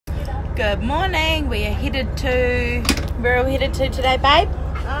Good morning. We are headed to... Where are we headed to today, babe?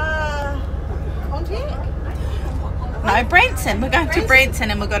 Pontiac? No, Branson. We're going to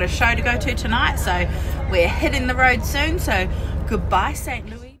Branson and we've got a show to go to tonight. So we're hitting the road soon. So goodbye, St.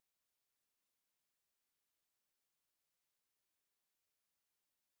 Louis.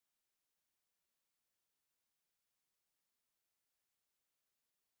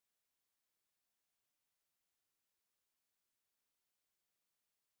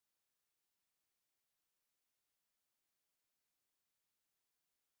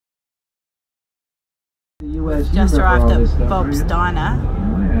 Just arrived at Bob's Diner.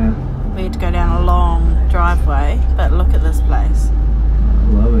 We had to go down a long driveway, but look at this place. I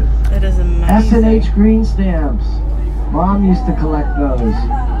love it. It is amazing. S&H green stamps. Mom used to collect those.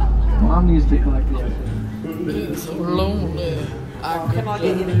 Mom used to collect the S&H. It's so lonely. Can I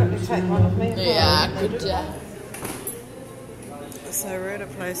get you to quickly take one of me? Yeah, I could. So we're at a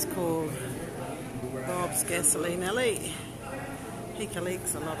place called Bob's Gasoline Alley. He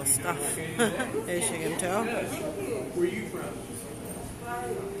collects a lot of stuff, as you can tell. Where are you from?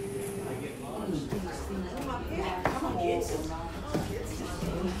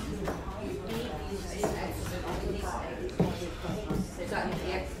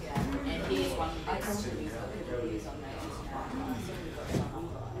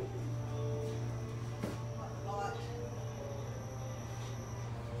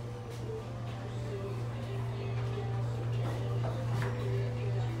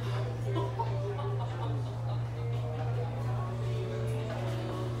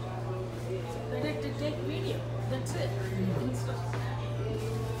 Video. That's it.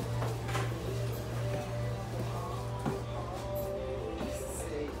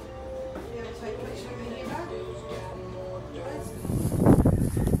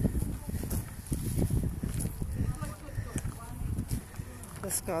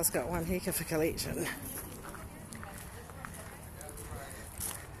 This guy's got one heck of a collection.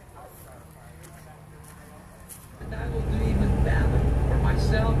 And I will do even better for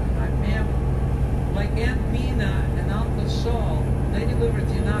myself and my family. Like Aunt Mina and Uncle Saul, Lady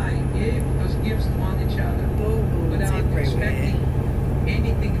Liberty and I gave those gifts to one each other without expecting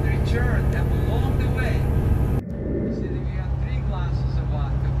anything in return. And along the way, he said, if you had 3 glasses of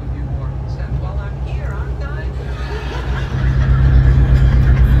vodka, would you work? I said, well, I'm here, aren't I?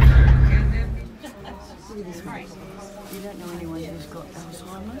 And then You don't know anyone who's got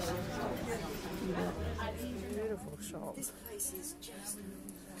Alzheimer's? Beautiful shops.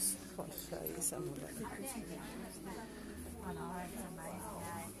 I want to show you some of it. I know, it's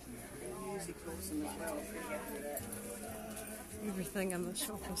amazing. Musicals as well. Everything in the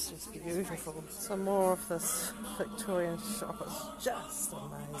shop is just beautiful. Some more of this Victorian shop is just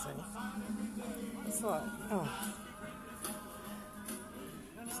amazing. It's like, oh,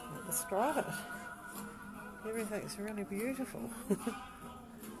 I just can't describe it. Everything's really beautiful.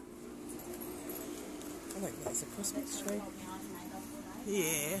 I think that's a Christmas tree.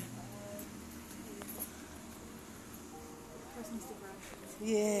 Yeah.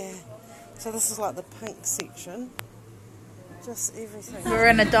 Yeah. So this is like the pink section. Just everything. We're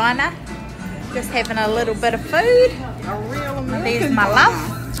in a diner, just having a little bit of food. A real American. There's my love.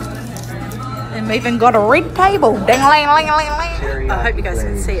 And we even got a red table. Ding, ling, ling, ling, ling. I hope you guys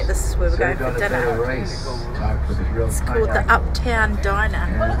can see it. This is where we're going for dinner. It's called the Uptown Diner.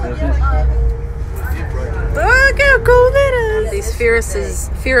 Look how cool that is! These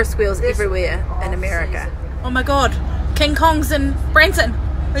Ferris wheels everywhere in America. Oh my God, King Kong's in Branson.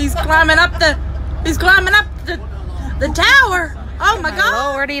 He's climbing up the tower. Oh my God!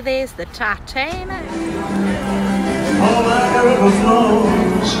 Already there's the Titanic. All my river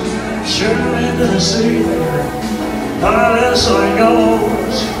flows, surely into the sea. Unless I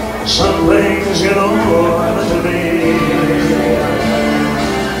goes, some things get over to me.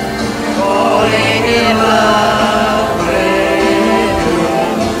 Falling in love with you.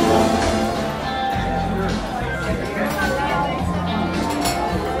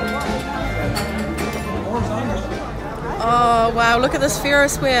 Oh wow, look at this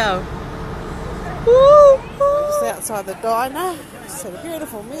Ferris wheel. Woo! Just outside the diner. Just had a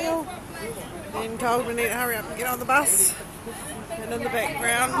beautiful meal. Then told we need to hurry up and get on the bus. And in the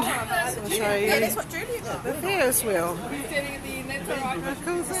background, so I'll show you the Ferris wheel.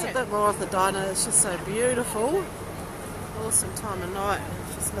 Just a bit more of the diner. It's just so beautiful. Awesome time of night.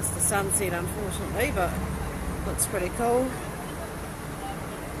 Just missed the sunset unfortunately, but looks pretty cool.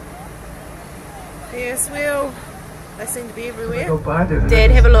 Ferris wheel. They seem to be everywhere.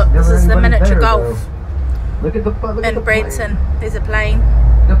 Dad, have a look. This is the miniature golf Look at the in Branson. There's a plane.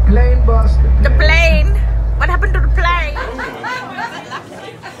 The plane, boss. The plane. What happened to the plane?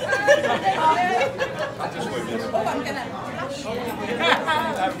 You're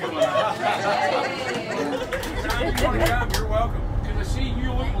welcome. Can I see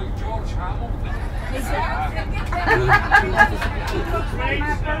you look like George Hamill?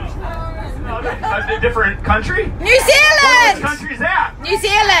 A different country? New Zealand! Which country is that? New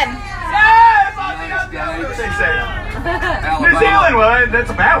Zealand! New Zealand, well, that's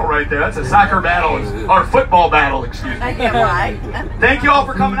a battle right there. That's a soccer battle, or football battle, excuse me. Right. Thank you all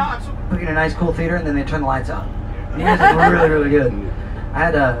for coming on. Looking at a nice cool theater and then they turn the lights out. You guys are really, really good. I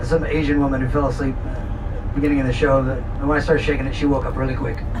had some Asian woman who fell asleep beginning of the show. That when I started shaking it, she woke up really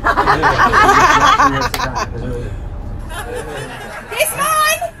quick. He's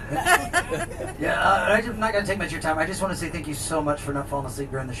mine! Yeah, I'm not going to take much of your time. I just want to say thank you so much for not falling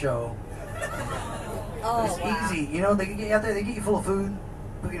asleep during the show. It's easy. You know, they get you out there, they get you full of food,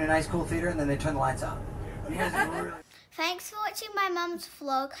 put you in a nice cool theater, and then they turn the lights out. You guys are really... Thanks for watching my mum's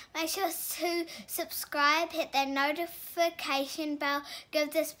vlog. Make sure to subscribe, hit that notification bell,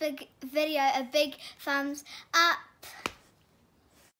 give this big video a big thumbs up.